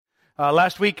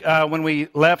Last week, when we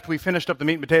left, we finished up the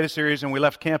meat and potato series, and we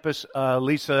left campus.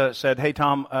 Lisa said, "Hey,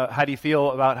 Tom, how do you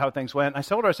feel about how things went?" And I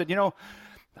told her, I said,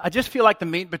 I just feel like the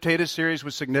meat and potato series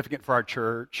was significant for our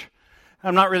church.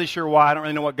 I'm not really sure why. I don't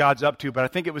really know what God's up to, but I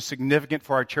think it was significant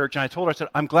for our church. And I told her, I said,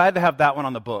 I'm glad to have that one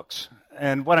on the books.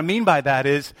 And what I mean by that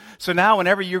is, so now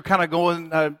whenever you're kind of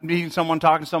going, meeting someone,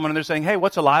 talking to someone, and they're saying, "Hey,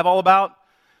 what's Alive all about?"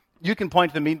 You can point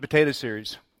to the meat and potato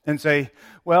series and say,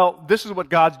 well, this is what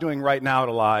God's doing right now at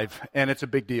Alive, and it's a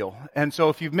big deal. And so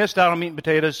if you've missed out on meat and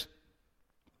potatoes,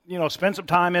 spend some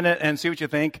time in it and see what you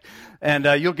think, and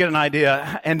you'll get an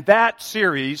idea. And that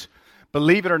series,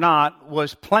 believe it or not,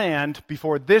 was planned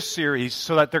before this series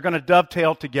so that they're going to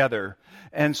dovetail together.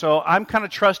 And so I'm kind of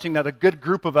trusting that a good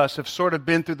group of us have sort of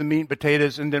been through the meat and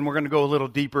potatoes, and then we're going to go a little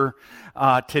deeper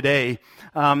today.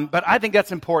 But I think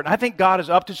that's important. I think God is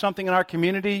up to something in our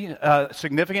community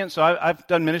significant. So I've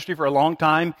done ministry for a long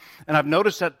time, and I've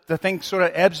noticed that the thing sort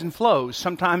of ebbs and flows.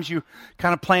 Sometimes you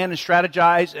kind of plan and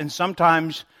strategize, and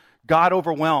sometimes God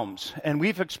overwhelms. And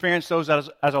we've experienced those as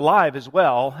Alive as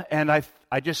well. And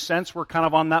I just sense we're kind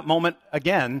of on that moment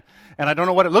again, and I don't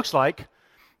know what it looks like,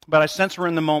 but I sense we're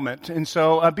in the moment. And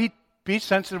so be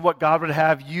sensitive to what God would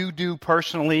have you do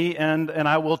personally, and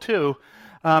I will too.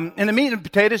 In the meat and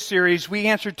potatoes series, we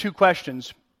answered 2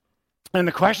 questions. And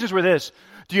the questions were this: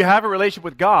 do you have a relationship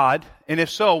with God? And if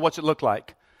so, what's it look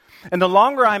like? And the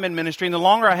longer I'm in ministry and the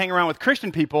longer I hang around with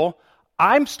Christian people,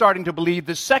 I'm starting to believe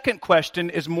the second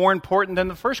question is more important than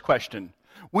the first question.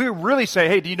 We really say,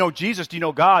 hey, do you know Jesus? Do you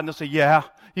know God? And they'll say, yeah.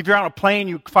 If you're on a plane,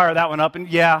 you fire that one up, and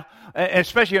yeah. And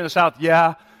especially here in the South,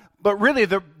 yeah. But really,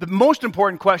 the most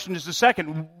important question is the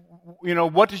second.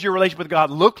 What does your relationship with God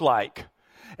look like?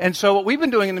 And so what we've been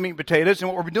doing in the meat and potatoes,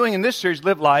 and what we're doing in this series,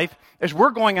 Live Life, is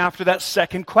we're going after that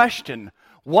second question.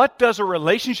 What does a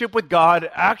relationship with God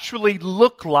actually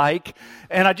look like?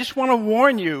 And I just want to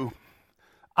warn you,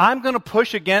 I'm going to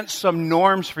push against some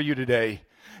norms for you today.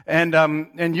 And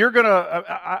you're going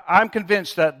to, I'm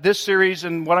convinced that this series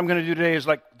and what I'm going to do today is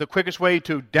like the quickest way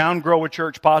to downgrow a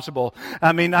church possible.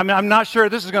 I'm not sure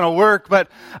this is going to work, but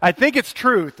I think it's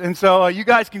truth. And so you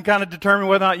guys can kind of determine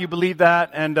whether or not you believe that,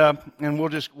 and we'll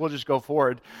just go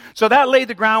forward. So that laid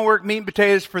the groundwork, meat and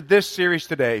potatoes, for this series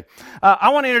today. I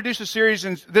want to introduce the series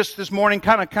and this morning,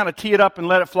 kind of tee it up and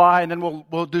let it fly, and then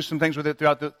we'll do some things with it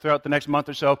throughout the next month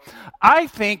or so. I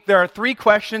think there are 3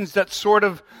 questions that sort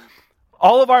of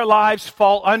all of our lives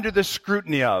fall under the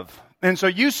scrutiny of. And so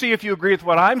you see if you agree with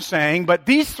what I'm saying, but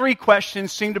these 3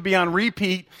 questions seem to be on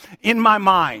repeat in my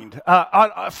mind,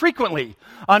 frequently,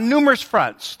 on numerous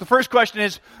fronts. The first question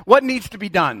is, what needs to be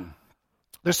done?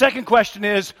 The second question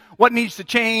is, what needs to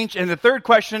change? And the third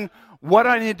question, what do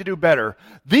I need to do better?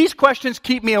 These questions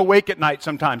keep me awake at night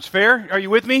sometimes. Fair? Are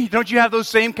you with me? Don't you have those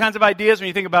same kinds of ideas when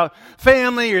you think about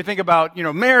family, or you think about,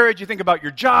 marriage, you think about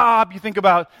your job, you think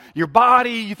about your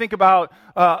body, you think about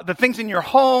the things in your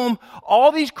home?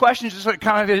 All these questions is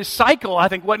kind of a cycle, I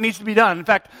think, what needs to be done. In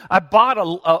fact, I bought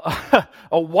a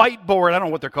whiteboard, I don't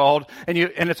know what they're called, and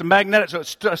it's a magnetic, so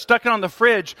it's stuck it on the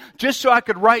fridge just so I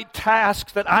could write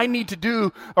tasks that I need to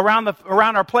do around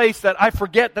our place that I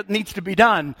forget that needs to be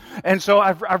done. And so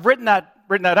I've written that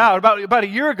out. About a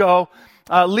year ago,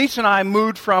 Lisa and I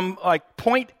moved from like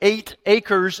 0.8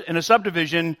 acres in a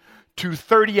subdivision to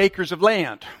 30 acres of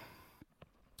land.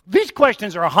 These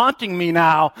questions are haunting me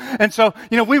now. And so,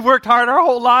 we've worked hard our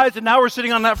whole lives, and now we're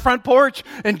sitting on that front porch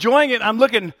enjoying it. I'm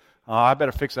looking, I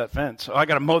better fix that fence. I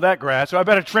got to mow that grass. I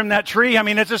better trim that tree.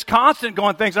 It's just constant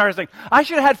going things. And I was thinking, I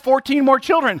should have had 14 more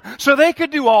children so they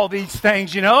could do all these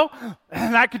things, and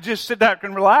I could just sit back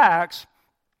and relax.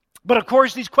 But of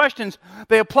course, these questions,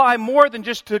 they apply more than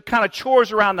just to kind of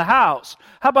chores around the house.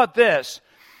 How about this?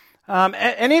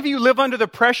 Any of you live under the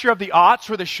pressure of the oughts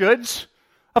or the shoulds?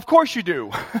 Of course you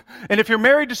do. And if you're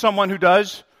married to someone who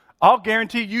does, I'll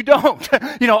guarantee you don't.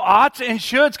 Oughts and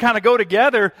shoulds kind of go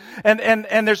together,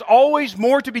 and there's always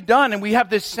more to be done. And we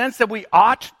have this sense that we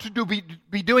ought to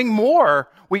be doing more.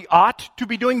 We ought to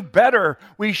be doing better.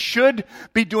 We should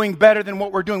be doing better than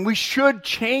what we're doing. We should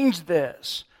change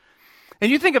this. And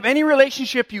you think of any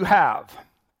relationship you have,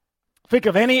 think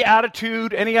of any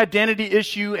attitude, any identity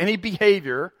issue, any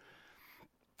behavior,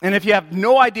 and if you have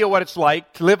no idea what it's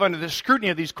like to live under the scrutiny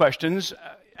of these questions,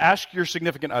 ask your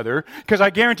significant other, because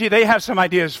I guarantee they have some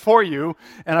ideas for you,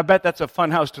 and I bet that's a fun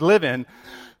house to live in.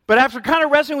 But after kind of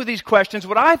wrestling with these questions,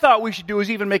 what I thought we should do is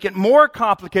even make it more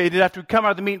complicated after we come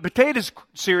out of the meat and potatoes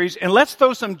series, and let's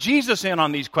throw some Jesus in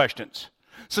on these questions.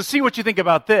 So see what you think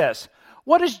about this.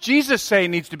 What does Jesus say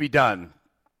needs to be done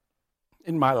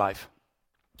in my life?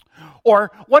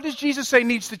 Or what does Jesus say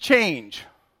needs to change?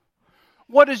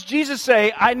 What does Jesus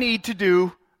say I need to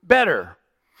do better?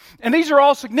 And these are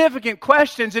all significant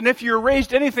questions, and if you're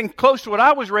raised anything close to what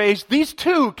I was raised, these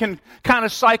too can kind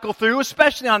of cycle through,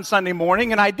 especially on Sunday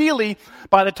morning. And ideally,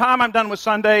 by the time I'm done with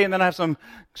Sunday and then I have some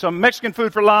Mexican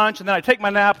food for lunch and then I take my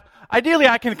nap, ideally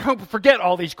I can forget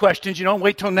all these questions, and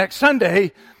wait till next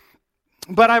Sunday.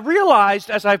 But I realized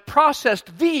as I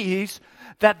processed these,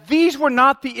 that these were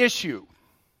not the issue.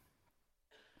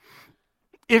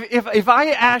 If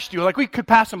I asked you, like we could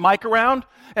pass a mic around,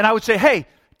 and I would say, hey,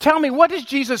 tell me, what does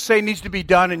Jesus say needs to be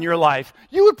done in your life?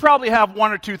 You would probably have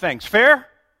one or two things. Fair?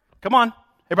 Come on.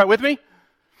 Everybody with me?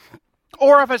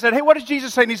 Or if I said, hey, what does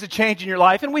Jesus say needs to change in your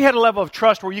life? And we had a level of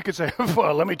trust where you could say,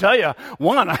 well, let me tell you,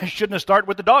 one, I shouldn't have started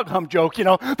with the dog hump joke.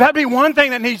 That'd be one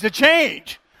thing that needs to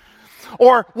change.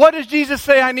 Or what does Jesus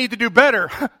say I need to do better?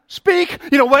 Speak,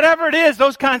 whatever it is,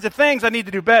 those kinds of things I need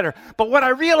to do better. But what I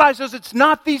realized is it's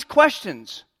not these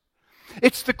questions.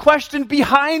 It's the question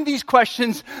behind these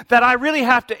questions that I really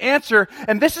have to answer.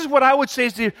 And this is what I would say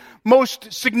is the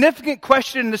most significant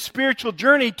question in the spiritual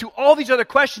journey to all these other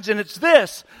questions. And it's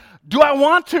this: do I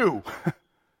want to?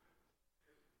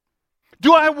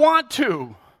 Do I want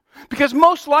to? Because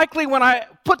most likely when I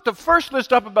put the first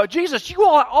list up about Jesus, you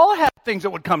all have things that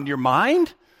would come to your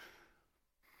mind.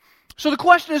 So the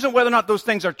question isn't whether or not those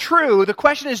things are true. The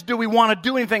question is, do we want to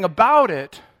do anything about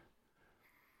it?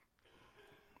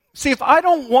 See, if I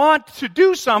don't want to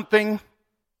do something,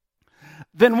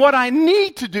 then what I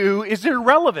need to do is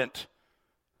irrelevant.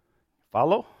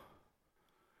 Follow?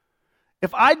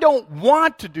 If I don't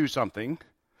want to do something,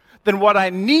 then what I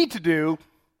need to do,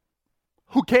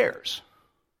 who cares?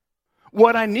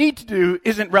 What I need to do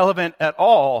isn't relevant at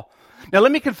all. Now,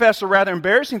 let me confess a rather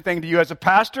embarrassing thing to you. As a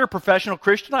pastor, a professional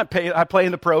Christian, I play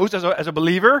in the pros as a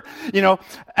believer.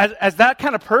 As that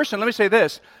kind of person, let me say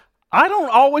this. I don't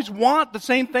always want the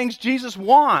same things Jesus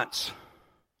wants.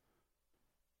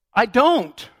 I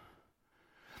don't.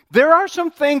 There are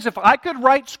some things, if I could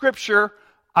write Scripture,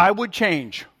 I would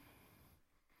change.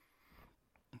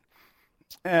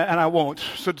 And I won't.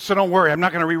 So don't worry, I'm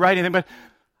not going to rewrite anything. But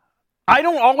I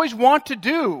don't always want to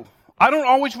do. I don't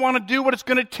always want to do what it's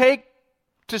going to take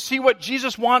to see what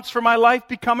Jesus wants for my life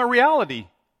become a reality.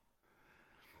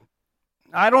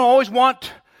 I don't always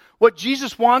want what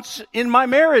Jesus wants in my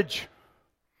marriage,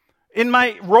 in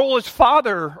my role as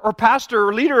father or pastor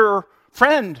or leader or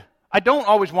friend. I don't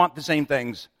always want the same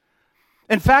things.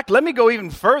 In fact, let me go even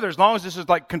further, as long as this is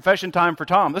like confession time for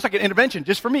Tom. That's like an intervention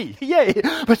just for me. Yay.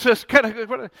 But just kind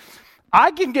of,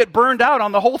 I can get burned out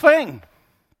on the whole thing.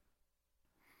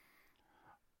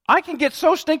 I can get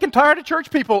so stinking tired of church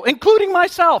people, including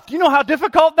myself. You know how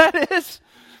difficult that is?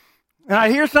 And I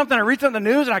hear something, I read something in the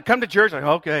news, and I come to church, like,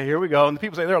 okay, here we go. And the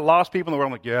people say, there are lost people in the world.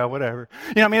 I'm like, yeah, whatever.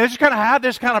 I just kind of have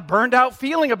this kind of burned out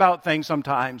feeling about things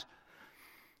sometimes.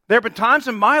 There have been times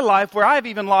in my life where I've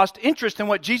even lost interest in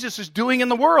what Jesus is doing in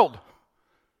the world.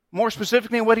 More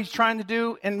specifically, in what he's trying to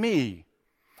do in me.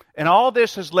 And all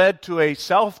this has led to a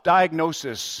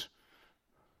self-diagnosis.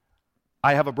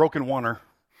 I have a broken wanter.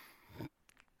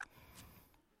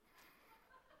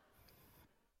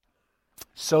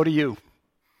 So do you.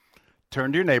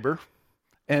 Turn to your neighbor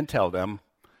and tell them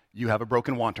you have a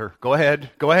broken wanter. Go ahead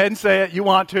and say it. You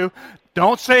want to.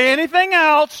 Don't say anything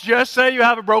else. Just say you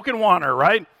have a broken wanter,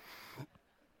 right?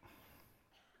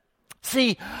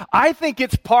 See, I think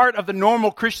it's part of the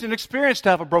normal Christian experience to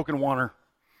have a broken wanter.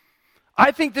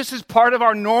 I think this is part of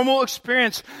our normal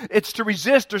experience. It's to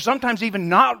resist or sometimes even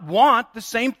not want the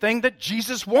same thing that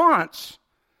Jesus wants.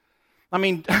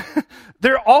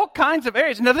 There are all kinds of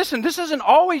areas. Now listen, this isn't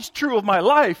always true of my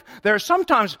life. There are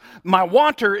sometimes my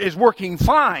wanter is working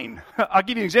fine. I'll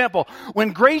give you an example.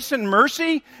 When grace and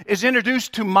mercy is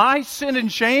introduced to my sin and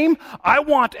shame, I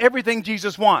want everything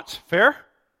Jesus wants. Fair?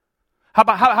 How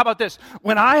about this?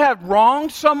 When I have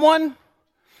wronged someone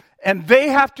and they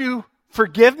have to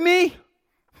forgive me,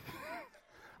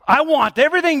 I want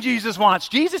everything Jesus wants.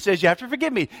 Jesus says you have to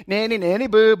forgive me. Nanny, nanny,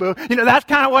 boo, boo. That's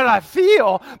kind of what I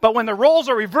feel. But when the roles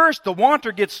are reversed, the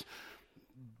wanter gets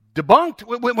debunked.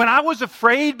 When I was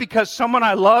afraid because someone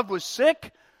I loved was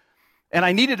sick and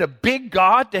I needed a big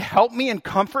God to help me and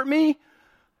comfort me,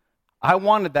 I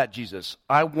wanted that Jesus.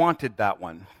 I wanted that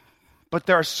one. But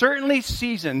there are certainly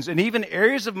seasons and even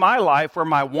areas of my life where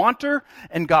my wanter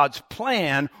and God's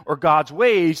plan or God's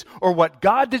ways or what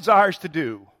God desires to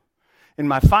do in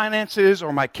my finances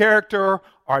or my character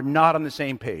are not on the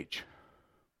same page.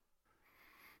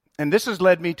 And this has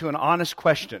led me to an honest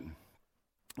question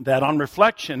that on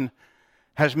reflection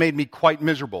has made me quite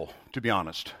miserable, to be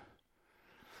honest.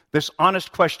 This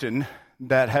honest question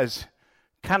that has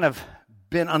kind of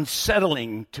been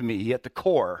unsettling to me at the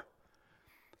core,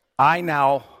 I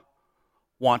now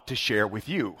want to share with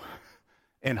you.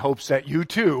 in hopes that you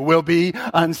too will be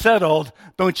unsettled.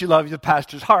 Don't you love the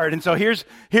pastor's heart? And so here's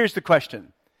the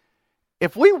question.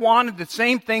 If we wanted the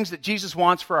same things that Jesus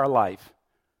wants for our life,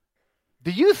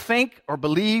 do you think or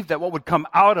believe that what would come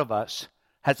out of us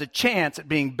has a chance at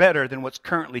being better than what's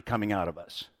currently coming out of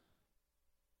us?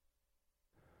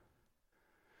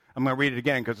 I'm going to read it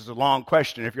again because it's a long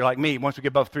question. If you're like me, once we get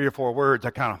above 3 or 4 words,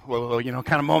 I kind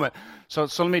of moment. So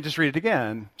let me just read it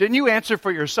again. Didn't you answer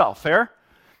for yourself? Fair?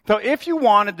 So if you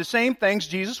wanted the same things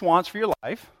Jesus wants for your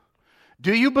life,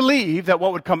 do you believe that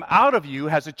what would come out of you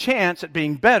has a chance at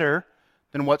being better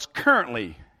than what's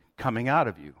currently coming out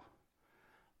of you?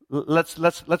 Let's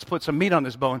put some meat on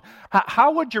this bone.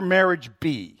 How would your marriage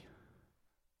be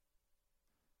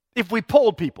if we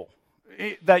polled people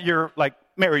that you're like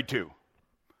married to?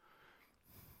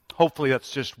 Hopefully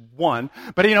that's just one.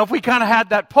 But, if we kind of had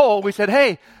that poll, we said,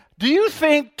 hey, do you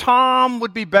think Tom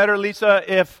would be better, Lisa,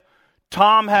 if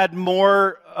Tom had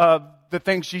more of the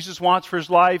things Jesus wants for his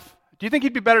life? Do you think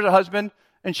he'd be better as a husband?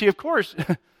 And she, of course,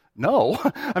 no.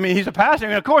 I mean, he's a pastor.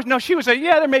 And of course, no, she would say,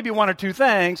 yeah, there may be 1 or 2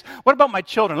 things. What about my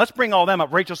children? Let's bring all them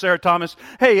up. Rachel, Sarah, Thomas.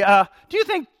 Hey, do you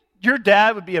think your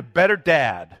dad would be a better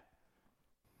dad?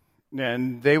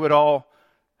 And they would all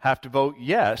have to vote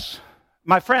yes.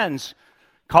 My friends,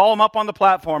 call them up on the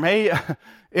platform. Hey,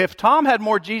 if Tom had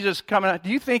more Jesus coming out, do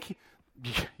you think?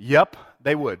 Yep,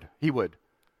 they would. He would.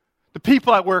 The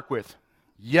people I work with,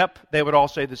 yep, they would all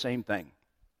say the same thing.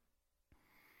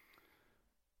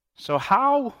 So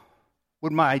how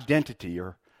would my identity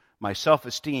or my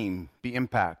self-esteem be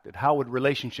impacted? How would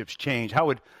relationships change? How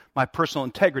would my personal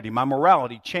integrity, my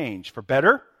morality change for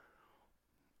better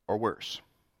or worse?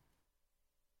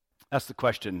 That's the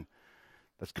question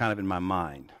that's kind of in my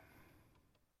mind.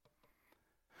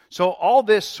 So all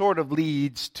this sort of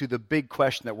leads to the big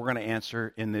question that we're going to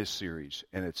answer in this series,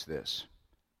 and it's this,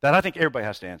 that I think everybody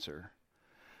has to answer.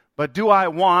 But do I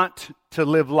want to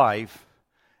live life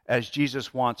as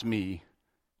Jesus wants me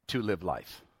to live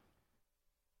life?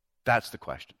 That's the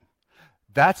question.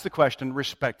 That's the question,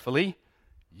 respectfully,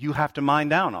 you have to mind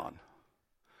down on.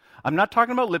 I'm not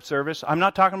talking about lip service. I'm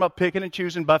not talking about picking and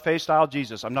choosing buffet-style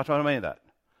Jesus. I'm not talking about any of that.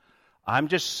 I'm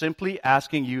just simply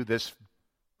asking you this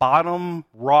bottom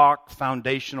rock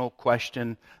foundational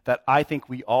question that I think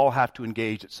we all have to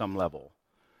engage at some level.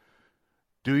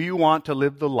 Do you want to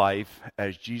live the life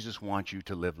as Jesus wants you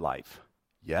to live life?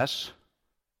 Yes?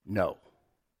 No.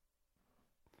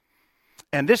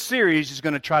 And this series is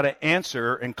going to try to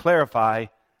answer and clarify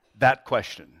that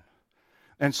question.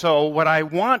 And so what I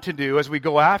want to do as we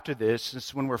go after this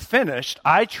is when we're finished,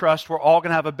 I trust we're all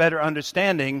going to have a better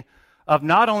understanding of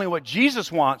not only what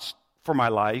Jesus wants for my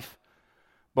life,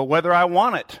 but whether I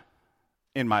want it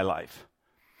in my life.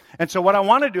 And so what I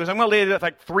want to do is I'm going to lay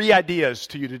like 3 ideas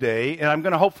to you today, and I'm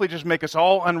going to hopefully just make us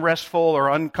all unrestful or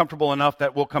uncomfortable enough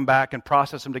that we'll come back and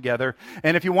process them together.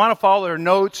 And if you want to follow their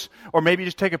notes, or maybe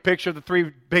just take a picture of the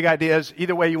 3 big ideas,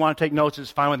 either way you want to take notes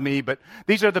is fine with me, but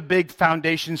these are the big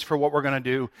foundations for what we're going to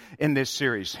do in this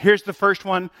series. Here's the first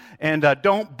one, and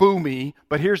don't boo me,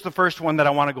 but here's the first one that I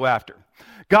want to go after.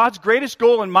 God's greatest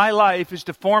goal in my life is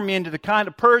to form me into the kind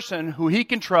of person who He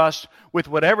can trust with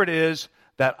whatever it is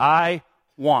that I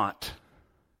want.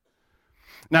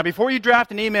 Now, before you draft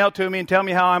an email to me and tell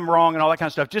me how I'm wrong and all that kind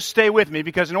of stuff, just stay with me,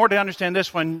 because in order to understand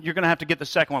this one, you're going to have to get the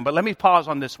second one. But let me pause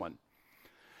on this one.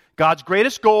 God's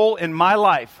greatest goal in my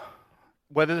life,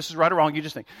 whether this is right or wrong, you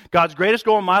just think. God's greatest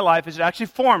goal in my life is to actually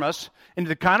form us into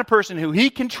the kind of person who He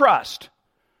can trust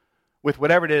with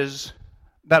whatever it is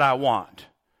that I want.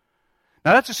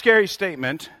 Now, that's a scary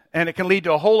statement, and it can lead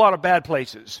to a whole lot of bad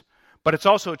places, but it's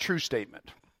also a true statement.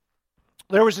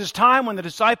 There was this time when the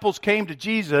disciples came to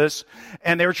Jesus,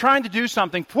 and they were trying to do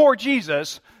something for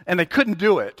Jesus, and they couldn't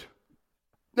do it.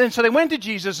 And so they went to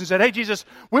Jesus and said, hey, Jesus,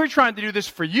 we're trying to do this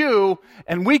for you,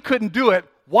 and we couldn't do it.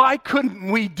 Why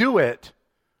couldn't we do it?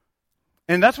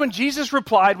 And that's when Jesus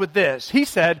replied with this. He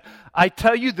said, I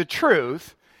tell you the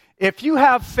truth, if you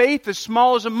have faith as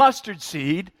small as a mustard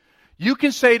seed, you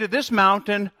can say to this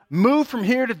mountain, move from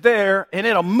here to there, and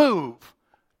it'll move.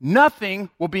 Nothing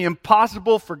will be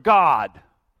impossible for God.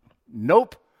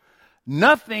 Nope.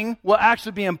 Nothing will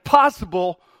actually be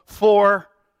impossible for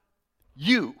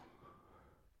you.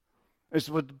 This is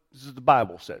what the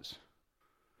Bible says.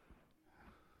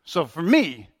 So for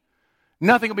me,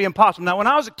 nothing will be impossible. Now, when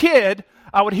I was a kid,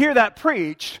 I would hear that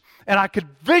preached, and I could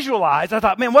visualize. I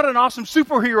thought, man, what an awesome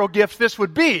superhero gift this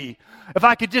would be if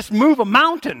I could just move a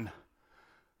mountain.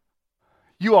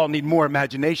 You all need more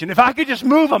imagination. If I could just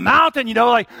move a mountain,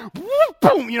 like,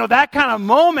 boom, that kind of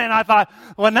moment. I thought,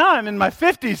 well, now I'm in my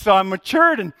 50s, so I'm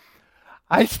matured, and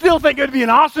I still think it would be an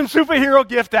awesome superhero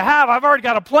gift to have. I've already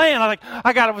got a plan.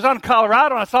 I was on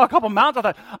Colorado and I saw a couple mountains.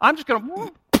 I thought, I'm just going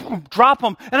to drop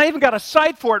them. And I even got a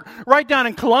site for it right down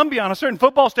in Columbia on a certain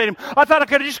football stadium. I thought I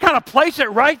could just kind of place it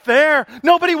right there.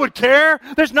 Nobody would care.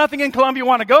 There's nothing in Columbia you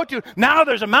want to go to. Now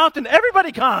there's a mountain.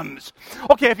 Everybody comes.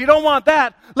 Okay, if you don't want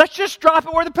that, let's just drop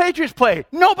it where the Patriots play.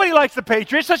 Nobody likes the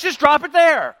Patriots. Let's just drop it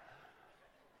there.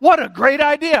 What a great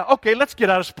idea. Okay, let's get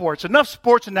out of sports. Enough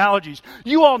sports analogies.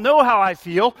 You all know how I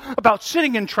feel about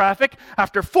sitting in traffic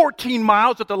after 14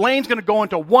 miles that the lane's going to go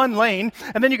into one lane,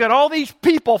 and then you got all these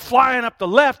people flying up the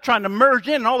left trying to merge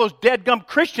in, and all those dead-gum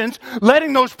Christians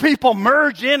letting those people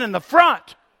merge in the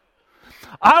front.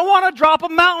 I want to drop a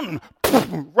mountain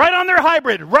right on their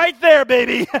hybrid, right there,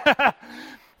 baby.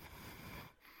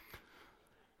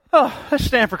 Oh, let's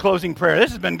stand for closing prayer.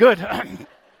 This has been good.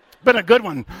 Been a good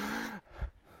one.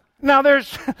 Now, there's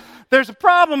a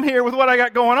problem here with what I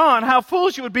got going on. How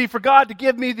foolish it would be for God to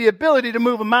give me the ability to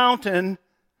move a mountain,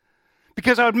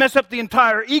 because I would mess up the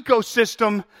entire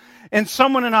ecosystem and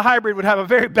someone in a hybrid would have a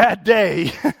very bad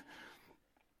day. And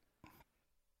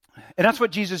that's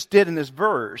what Jesus did in this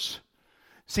verse.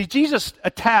 See, Jesus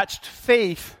attached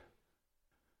faith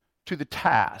to the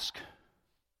task.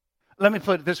 Let me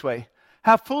put it this way.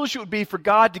 How foolish it would be for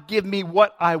God to give me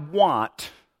what I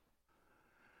want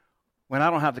when I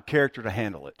don't have the character to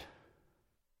handle it.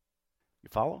 You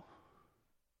follow?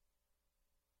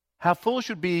 How foolish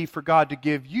it would be for God to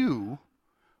give you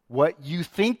what you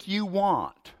think you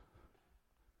want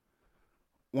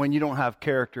when you don't have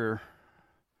character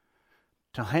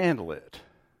to handle it.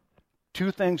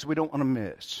 Two things we don't want to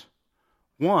miss.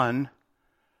 One,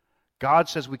 God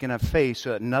says we can have faith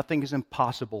so that nothing is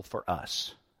impossible for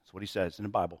us. That's what he says in the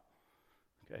Bible.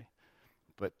 Okay.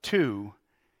 But two,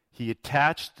 he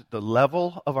attached the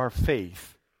level of our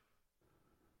faith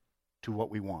to what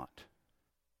we want.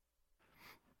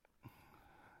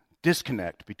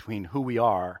 Disconnect between who we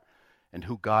are and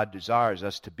who God desires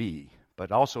us to be,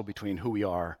 but also between who we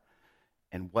are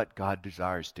and what God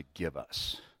desires to give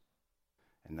us.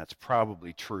 And that's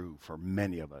probably true for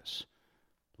many of us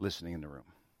listening in the room.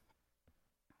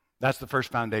 That's the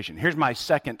first foundation. Here's my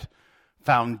second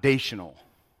foundational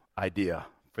idea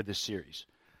for this series.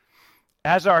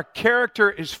 As our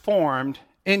character is formed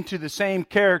into the same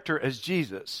character as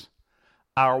Jesus,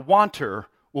 our wanter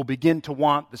will begin to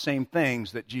want the same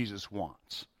things that Jesus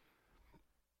wants.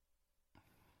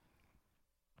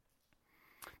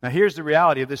 Now, here's the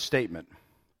reality of this statement.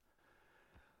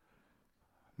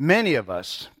 Many of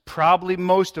us, probably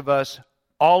most of us,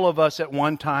 all of us at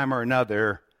one time or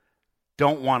another,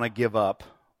 don't want to give up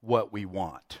what we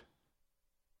want.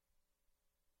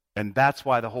 And that's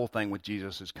why the whole thing with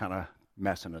Jesus is kind of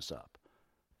messing us up.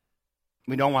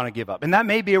 We don't want to give up. And that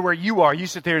may be where you are. You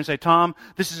sit there and say, Tom,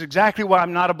 this is exactly why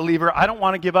I'm not a believer. I don't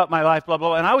want to give up my life, blah, blah,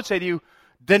 blah. And I would say to you,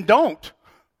 then don't.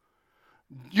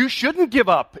 You shouldn't give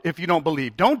up if you don't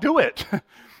believe. Don't do it.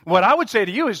 What I would say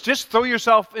to you is just throw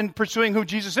yourself in pursuing who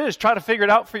Jesus is. Try to figure it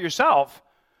out for yourself.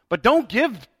 But don't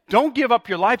give up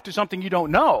your life to something you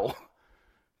don't know.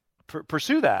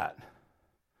 Pursue that.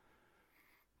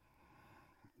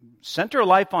 Center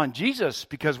life on Jesus,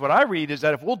 because what I read is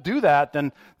that if we'll do that,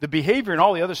 then the behavior and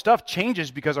all the other stuff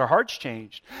changes because our heart's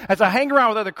changed. As I hang around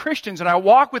with other Christians and I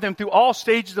walk with them through all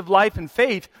stages of life and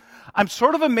faith, I'm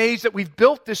sort of amazed that we've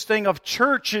built this thing of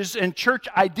churches and church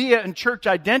idea and church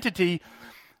identity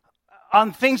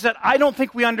on things that I don't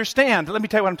think we understand. Let me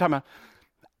tell you what I'm talking about.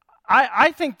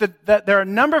 I think that there are a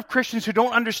number of Christians who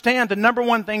don't understand the number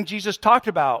one thing Jesus talked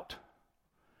about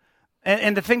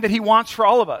and the thing that he wants for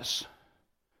all of us.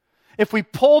 If we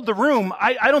polled the room,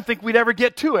 I don't think we'd ever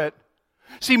get to it.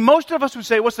 See, most of us would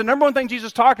say, what's the number one thing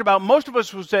Jesus talked about? Most of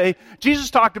us would say, Jesus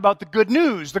talked about the good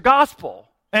news, the gospel.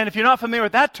 And if you're not familiar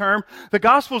with that term, the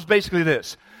gospel is basically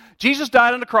this. Jesus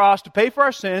died on the cross to pay for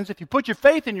our sins. If you put your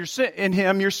faith in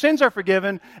him, your sins are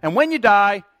forgiven. And when you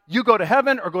die, you go to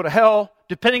heaven or go to hell,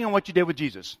 depending on what you did with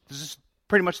Jesus. This is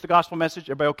pretty much the gospel message.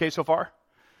 Everybody okay so far?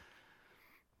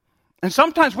 And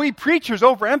sometimes we preachers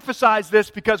overemphasize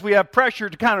this because we have pressure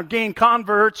to kind of gain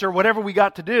converts or whatever we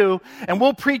got to do. And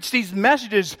we'll preach these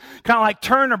messages, kind of like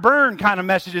turn or burn kind of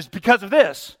messages because of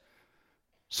this.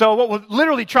 So what we'll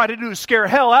literally try to do is scare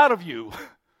hell out of you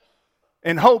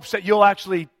in hopes that you'll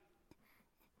actually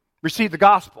receive the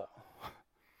gospel.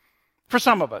 For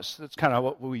some of us, that's kind of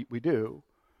what we do.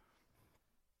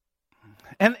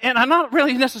 And I'm not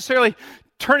really necessarily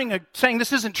saying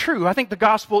this isn't true. I think the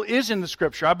gospel is in the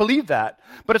scripture. I believe that.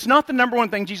 But it's not the number one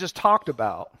thing Jesus talked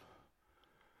about.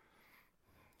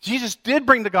 Jesus did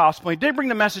bring the gospel. He did bring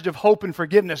the message of hope and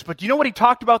forgiveness. But do you know what he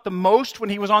talked about the most when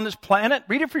he was on this planet?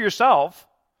 Read it for yourself.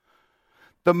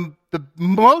 The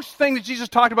most thing that Jesus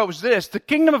talked about was this: the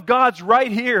kingdom of God's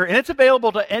right here, and it's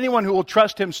available to anyone who will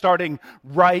trust him starting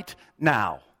right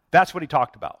now. That's what he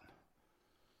talked about.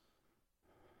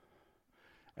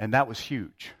 And that was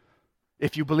huge.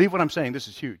 If you believe what I'm saying, this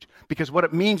is huge. Because what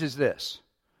it means is this: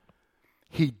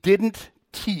 he didn't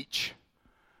teach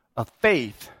a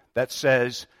faith that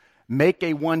says, make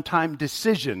a one-time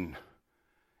decision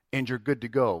and you're good to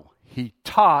go. He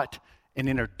taught an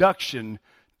introduction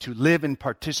to live and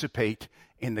participate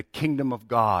in the kingdom of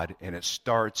God, and it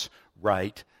starts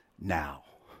right now.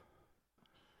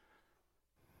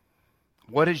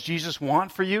 What does Jesus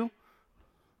want for you?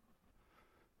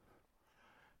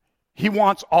 He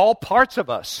wants all parts of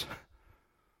us.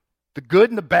 The good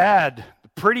and the bad, the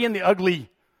pretty and the ugly.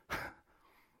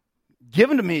 Give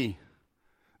them to me.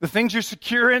 The things you're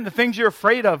secure in, the things you're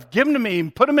afraid of, give them to me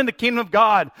and put them in the kingdom of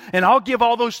God, and I'll give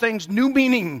all those things new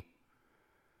meaning.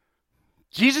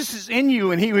 Jesus is in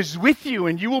you, and he is with you,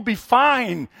 and you will be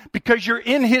fine because you're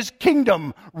in his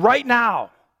kingdom right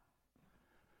now.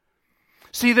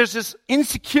 See, there's this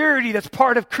insecurity that's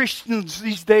part of Christians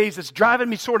these days that's driving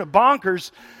me sort of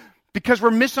bonkers because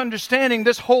we're misunderstanding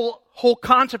this whole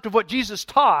concept of what Jesus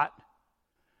taught.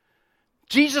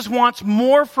 Jesus wants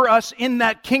more for us in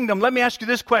that kingdom. Let me ask you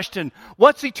this question: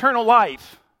 what's eternal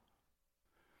life?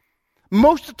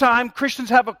 Most of the time, Christians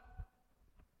have a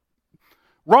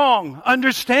wrong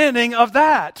understanding of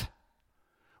that.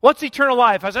 What's eternal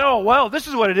life? I say, oh, well, this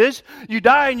is what it is. You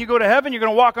die and you go to heaven. You're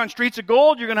going to walk on streets of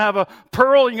gold. You're going to have a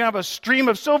pearl. You're going to have a stream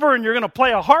of silver, and you're going to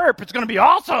play a harp. It's going to be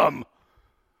awesome.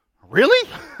 Really?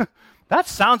 That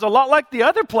sounds a lot like the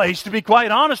other place, to be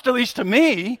quite honest, at least to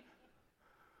me.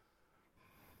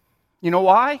 You know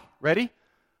why? Ready?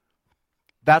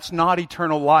 That's not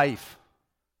eternal life.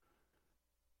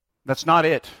 That's not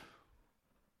it.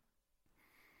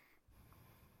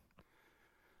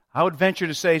 I would venture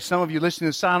to say some of you listening to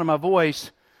the sound of my voice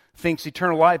thinks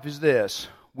eternal life is this: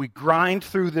 we grind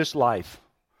through this life,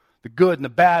 the good and the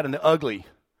bad and the ugly,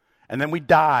 and then we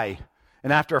die,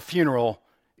 and after a funeral,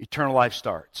 eternal life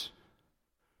starts.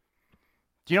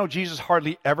 Do you know Jesus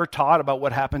hardly ever taught about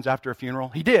what happens after a funeral?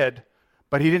 He did,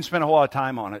 but he didn't spend a whole lot of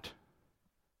time on it.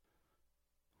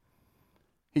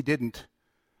 He didn't.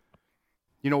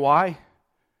 You know why?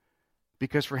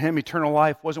 Because for him, eternal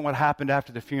life wasn't what happened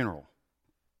after the funeral.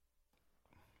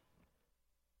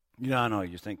 I know.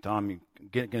 You think, Tom, you're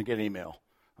going to get an email.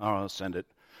 I'll send it.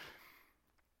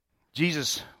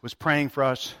 Jesus was praying for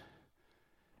us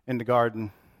in the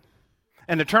garden.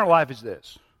 And eternal life is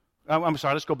this. I'm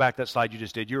sorry, let's go back that slide you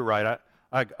just did. You were right.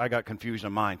 I got confused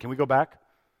on mine. Can we go back?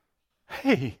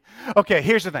 Hey. Okay,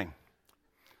 here's the thing.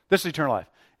 This is eternal life.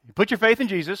 You put your faith in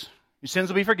Jesus. Your sins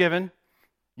will be forgiven.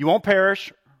 You won't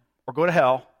perish or go to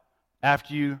hell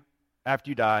after you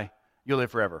die. You'll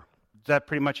live forever. Is that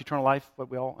pretty much eternal life, what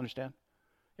we all understand?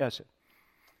 Yeah, that's it.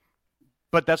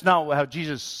 But that's not what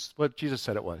Jesus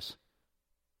said it was.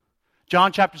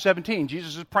 John chapter 17,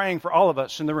 Jesus is praying for all of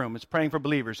us in the room. It's praying for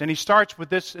believers. And he starts with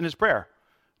this in his prayer.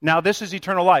 Now, this is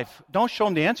eternal life. Don't show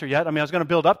him the answer yet. I was going to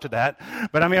build up to that.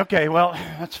 But okay, well,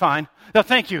 that's fine. No,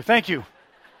 thank you.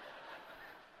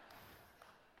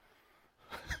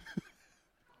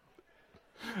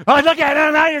 Oh, look at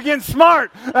it, now you're getting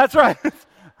smart. That's right.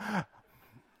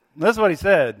 That's what he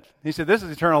said. He said, this is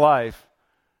eternal life,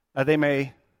 that they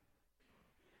may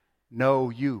know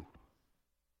you.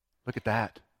 Look at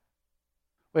that.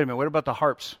 Wait a minute, what about the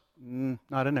harps?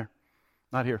 Not in there.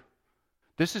 Not here.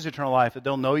 This is eternal life, that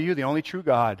they'll know you, the only true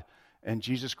God, and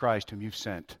Jesus Christ, whom you've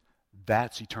sent.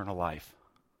 That's eternal life.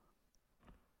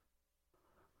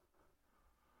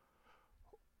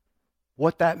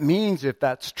 What that means, if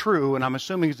that's true, and I'm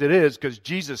assuming it is because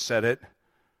Jesus said it,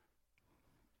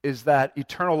 is that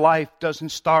eternal life doesn't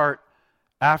start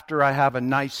after I have a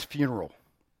nice funeral.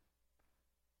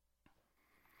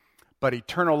 But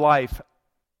eternal life,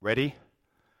 ready,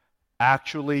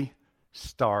 actually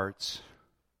starts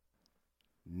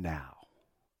now.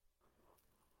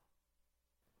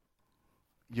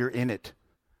 You're in it.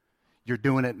 You're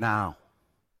doing it now.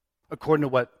 According to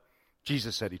what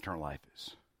Jesus said eternal life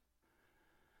is.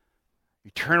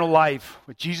 Eternal life,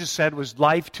 what Jesus said was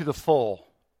life to the full.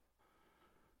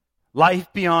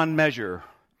 Life beyond measure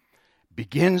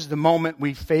begins the moment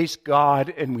we face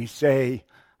God and we say,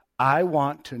 I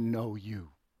want to know you.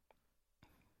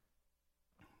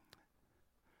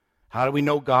 How do we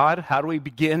know God? How do we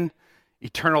begin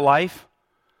eternal life?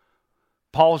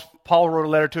 Paul wrote a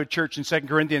letter to a church in 2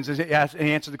 Corinthians and he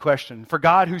answered the question. For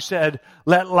God, who said,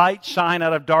 let light shine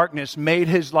out of darkness, made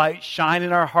his light shine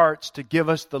in our hearts to give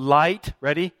us the light,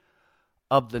 ready,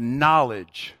 of the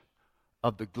knowledge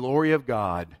of the glory of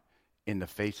God in the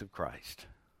face of Christ.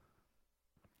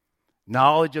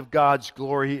 Knowledge of God's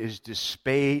glory is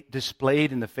displayed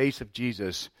in the face of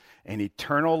Jesus, and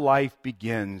eternal life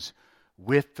begins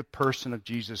with the person of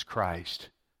Jesus Christ.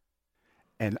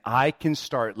 And I can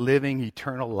start living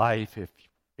eternal life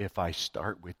if I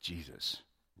start with Jesus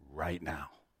right now.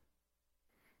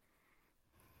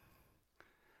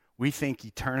 We think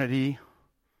eternity,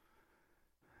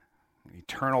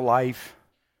 eternal life,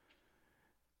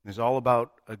 is all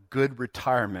about a good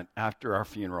retirement after our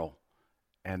funeral.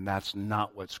 And that's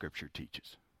not what Scripture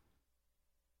teaches.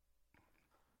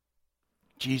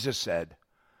 Jesus said,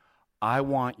 I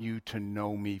want you to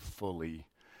know me fully,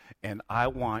 and I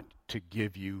want to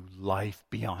give you life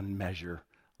beyond measure,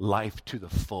 life to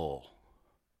the full.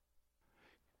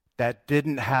 That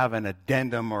didn't have an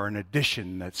addendum or an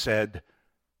addition that said,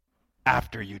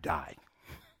 after you die.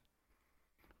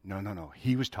 No.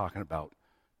 He was talking about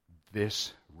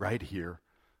this right here,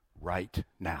 right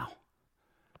now.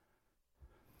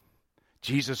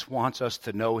 Jesus wants us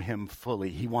to know him fully.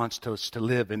 He wants us to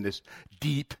live in this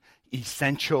deep,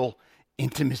 essential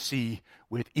intimacy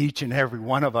with each and every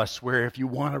one of us, where if you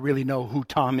want to really know who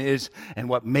Tom is and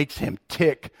what makes him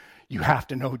tick, you have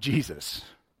to know Jesus.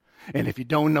 And if you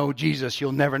don't know Jesus,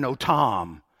 you'll never know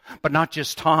Tom. But not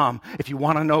just Tom. If you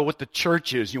want to know what the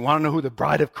church is, you want to know who the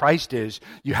bride of Christ is,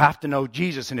 you have to know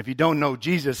Jesus. And if you don't know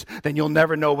Jesus, then you'll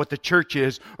never know what the church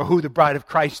is or who the bride of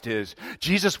Christ is.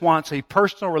 Jesus wants a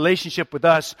personal relationship with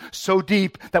us so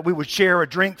deep that we would share a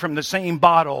drink from the same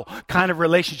bottle kind of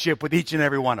relationship with each and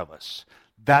every one of us.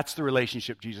 That's the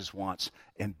relationship Jesus wants.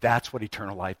 And that's what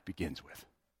eternal life begins with.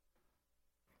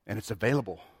 And it's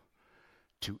available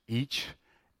to each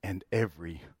and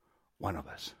every one of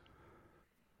us.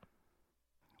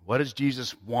 What does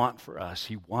Jesus want for us?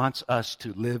 He wants us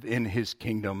to live in his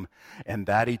kingdom, and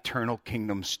that eternal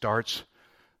kingdom starts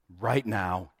right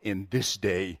now, in this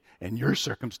day, in your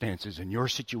circumstances, in your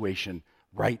situation,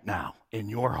 right now, in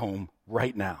your home,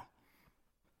 right now.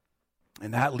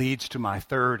 And that leads to my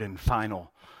third and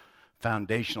final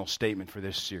foundational statement for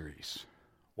this series.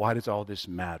 Why does all this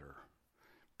matter?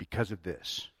 Because of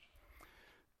this.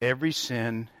 Every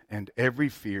sin and every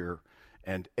fear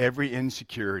and every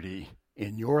insecurity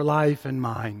in your life and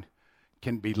mine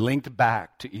can be linked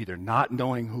back to either not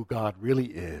knowing who God really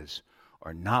is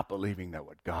or not believing that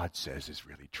what God says is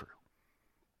really true.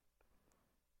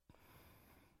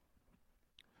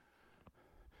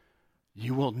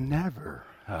 You will never,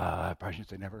 I probably shouldn't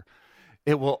say never,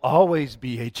 it will always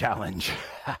be a challenge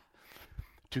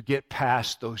to get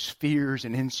past those fears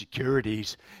and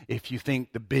insecurities if you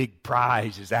think the big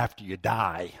prize is after you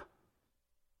die.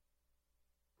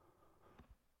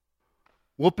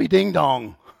 Whoopie ding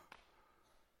dong.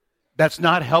 That's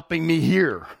not helping me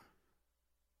here.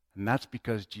 And that's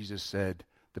because Jesus said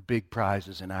the big prize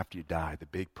isn't after you die. The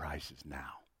big prize is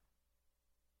now.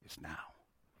 It's now.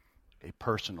 A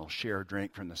personal share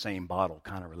drink from the same bottle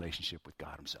kind of relationship with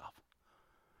God himself.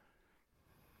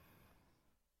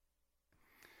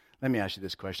 Let me ask you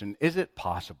this question. Is it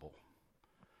possible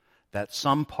that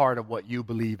some part of what you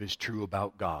believe is true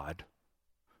about God,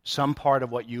 some part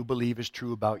of what you believe is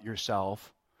true about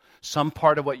yourself, some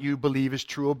part of what you believe is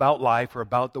true about life or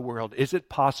about the world, is it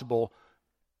possible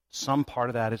some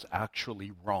part of that is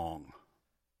actually wrong?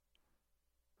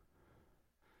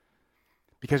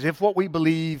 Because if what we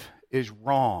believe is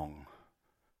wrong,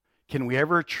 can we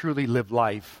ever truly live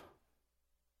life?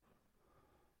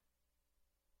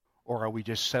 Or are we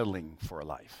just settling for a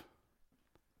life?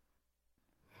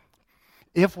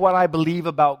 If what I believe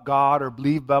about God or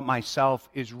believe about myself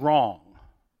is wrong,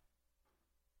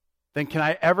 then can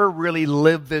I ever really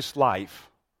live this life?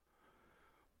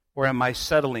 Or am I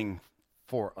settling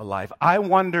for a life? I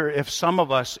wonder if some of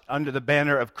us, under the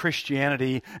banner of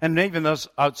Christianity, and even those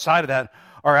outside of that,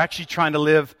 are actually trying to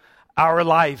live our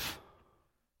life.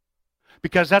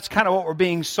 Because that's kind of what we're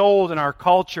being sold in our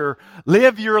culture.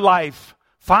 Live your life.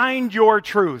 Find your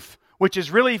truth. Which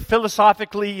is really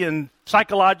philosophically and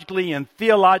psychologically and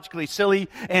theologically silly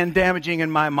and damaging in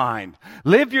my mind.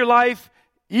 Live your life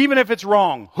even if it's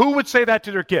wrong. Who would say that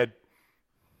to their kid?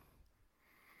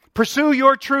 Pursue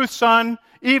your truth, son,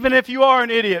 even if you are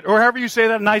an idiot, or however you say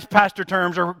that in nice pastor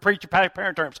terms or preacher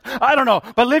parent terms. I don't know,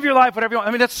 but live your life whatever you want.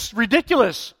 I mean, that's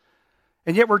ridiculous.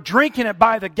 And yet we're drinking it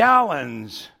by the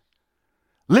gallons.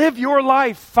 Live your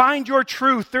life. Find your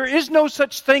truth. There is no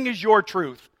such thing as your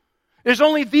truth. There's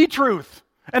only the truth.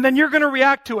 And then you're going to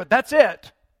react to it. That's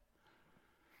it.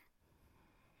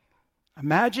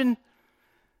 Imagine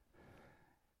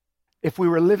if we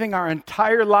were living our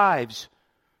entire lives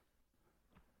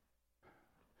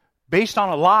based on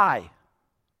a lie.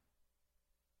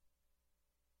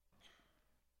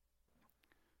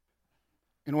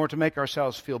 In order to make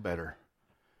ourselves feel better.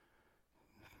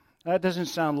 That doesn't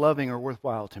sound loving or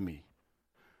worthwhile to me.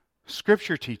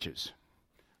 Scripture teaches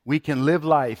we can live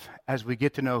life as we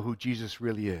get to know who Jesus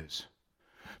really is.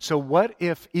 So what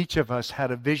if each of us had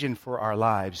a vision for our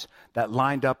lives that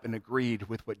lined up and agreed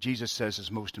with what Jesus says is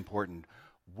most important?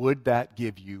 Would that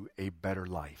give you a better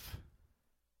life?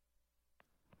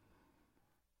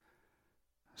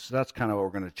 So that's kind of what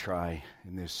we're going to try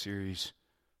in this series.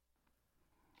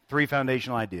 3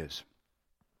 foundational ideas.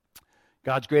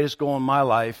 God's greatest goal in my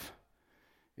life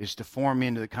is to form me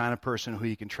into the kind of person who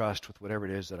He can trust with whatever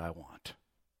it is that I want.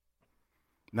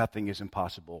 Nothing is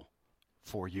impossible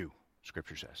for you,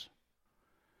 Scripture says.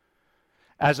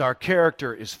 As our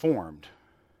character is formed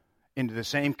into the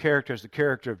same character as the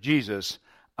character of Jesus,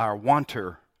 our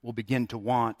wanter will begin to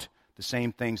want the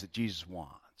same things that Jesus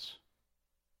wants.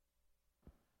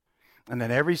 And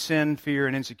then every sin, fear,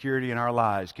 and insecurity in our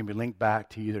lives can be linked back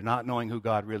to either not knowing who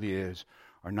God really is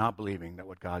or not believing that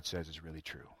what God says is really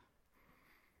true.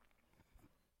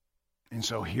 And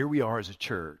so here we are as a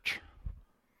church.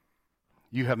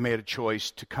 You have made a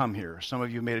choice to come here. Some of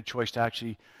you have made a choice to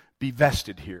actually be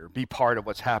vested here, be part of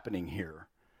what's happening here.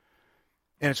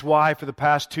 And it's why for the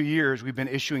past 2 years we've been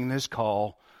issuing this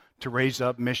call to raise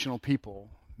up missional people,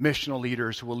 missional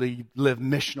leaders who will live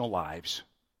missional lives.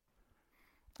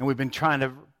 And we've been trying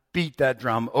to beat that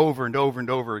drum over and over and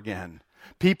over again.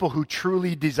 People who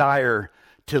truly desire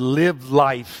to live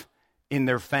life in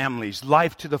their families,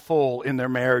 life to the full in their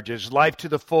marriages, life to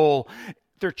the full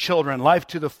their children, life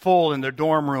to the full in their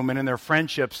dorm room and in their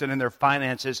friendships and in their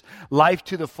finances, life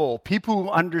to the full. People who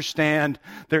understand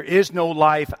there is no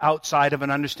life outside of an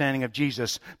understanding of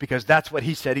Jesus, because that's what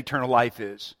He said eternal life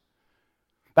is.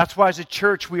 That's why as a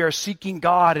church we are seeking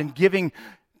God and giving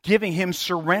Him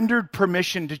surrendered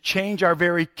permission to change our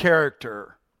very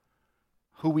character,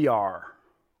 who we are.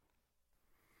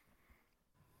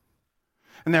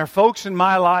 And there are folks in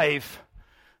my life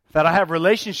that I have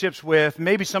relationships with,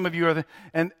 maybe some of you are,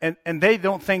 and they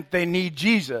don't think they need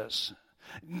Jesus.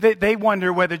 They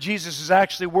wonder whether Jesus is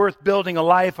actually worth building a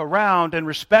life around, and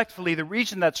respectfully, the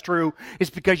reason that's true is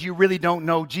because you really don't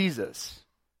know Jesus.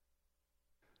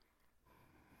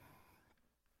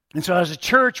 And so as a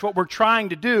church, what we're trying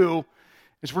to do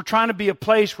is we're trying to be a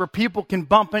place where people can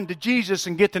bump into Jesus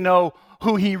and get to know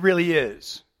who He really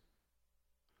is.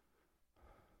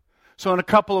 So in a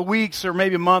couple of weeks or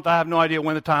maybe a month, I have no idea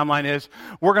when the timeline is,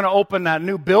 we're going to open that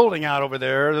new building out over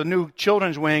there, the new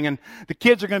children's wing, and the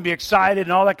kids are going to be excited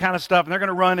and all that kind of stuff, and they're going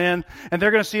to run in, and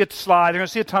they're going to see a slide, they're going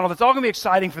to see a tunnel. That's all going to be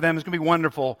exciting for them. It's going to be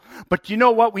wonderful. But you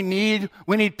know what we need?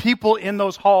 We need people in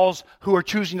those halls who are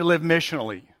choosing to live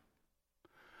missionally.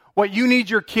 What you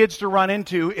need your kids to run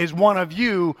into is one of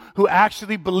you who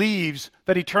actually believes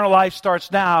that eternal life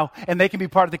starts now, and they can be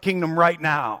part of the kingdom right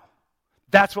now.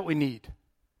 That's what we need.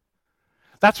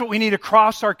 That's what we need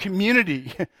across our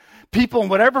community. People in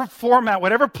whatever format,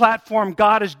 whatever platform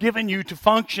God has given you to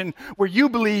function, where you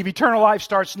believe eternal life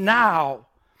starts now,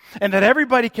 and that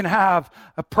everybody can have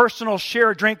a personal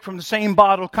share a drink from the same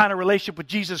bottle kind of relationship with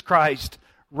Jesus Christ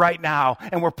right now,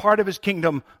 and we're part of His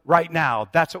kingdom right now.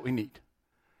 That's what we need.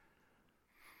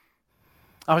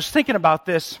 I was thinking about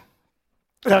this.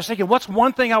 And I was thinking, what's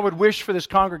one thing I would wish for this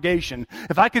congregation?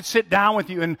 If I could sit down with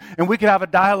you and we could have a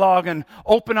dialogue and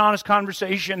open, honest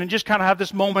conversation and just kind of have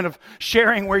this moment of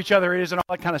sharing where each other is and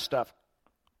all that kind of stuff.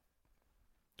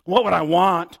 What would I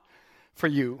want for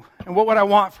you? And what would I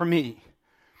want for me?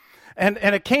 And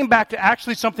it came back to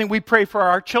actually something we pray for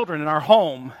our children in our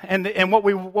home. And what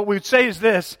we would say is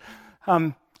this.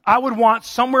 I would want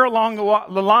somewhere along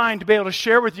the line to be able to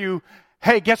share with you,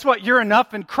 hey, guess what? You're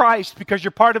enough in Christ because you're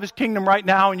part of His kingdom right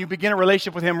now and you begin a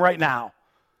relationship with Him right now.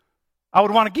 I would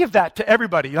want to give that to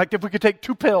everybody. Like if we could take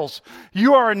 2 pills.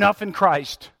 You are enough in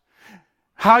Christ.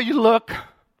 How you look,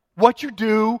 what you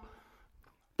do,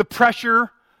 the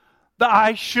pressure, the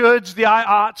I shoulds, the I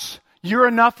oughts. You're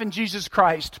enough in Jesus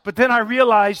Christ. But then I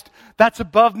realized that's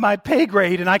above my pay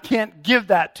grade and I can't give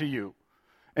that to you.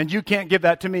 And you can't give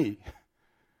that to me.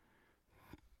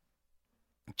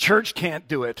 Church can't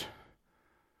do it.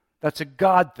 That's a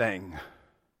God thing.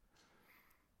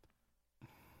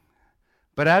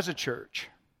 But as a church,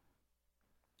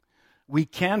 we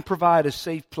can provide a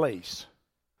safe place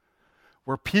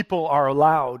where people are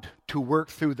allowed to work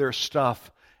through their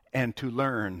stuff and to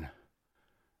learn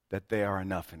that they are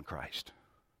enough in Christ.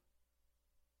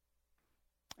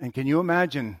 And can you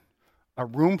imagine a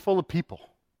room full of people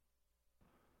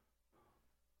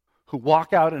who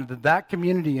walk out into that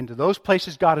community, into those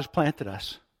places God has planted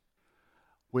us,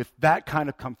 with that kind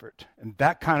of comfort and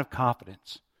that kind of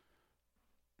confidence?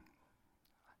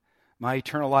 My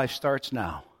eternal life starts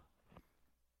now.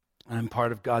 I'm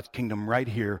part of God's kingdom right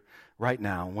here, right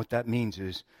now. And what that means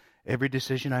is every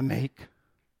decision I make,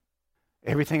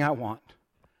 everything I want,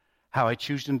 how I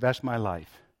choose to invest my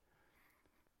life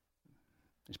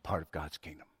is part of God's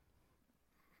kingdom.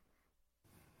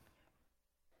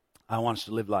 I want us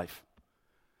to live life.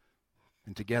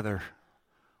 And together,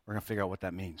 we're going to figure out what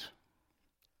that means.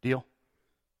 Deal?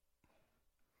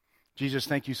 Jesus,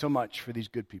 thank you so much for these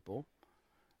good people.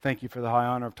 Thank you for the high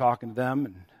honor of talking to them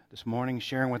and this morning,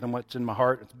 sharing with them what's in my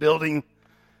heart. It's building.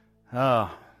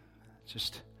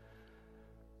 Just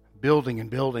building and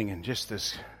building, and just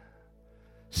this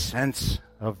sense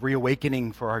of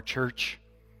reawakening for our church.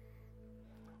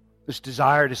 This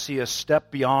desire to see us step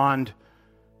beyond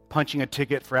punching a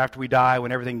ticket for after we die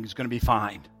when everything's going to be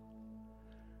fine.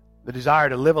 The desire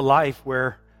to live a life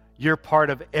where you're part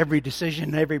of every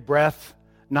decision, every breath,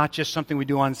 not just something we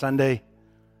do on Sunday.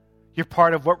 You're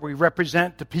part of what we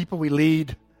represent to people we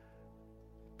lead,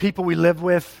 people we live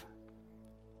with,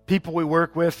 people we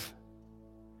work with.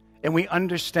 And we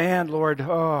understand, Lord,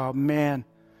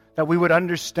 that we would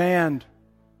understand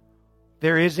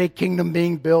there is a kingdom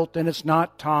being built, and it's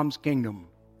not Tom's kingdom.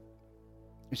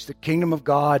 It's the kingdom of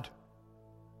God.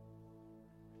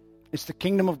 It's the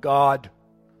kingdom of God.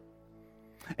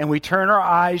 And we turn our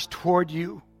eyes toward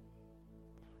you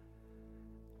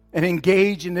and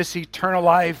engage in this eternal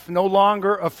life, no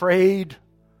longer afraid,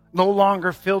 no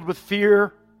longer filled with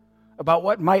fear about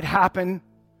what might happen,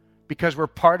 because we're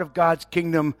part of God's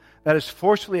kingdom that is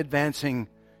forcefully advancing.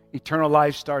 Eternal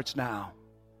life starts now.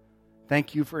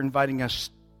 Thank you for inviting us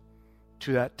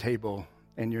to that table.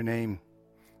 In your name,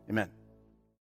 amen.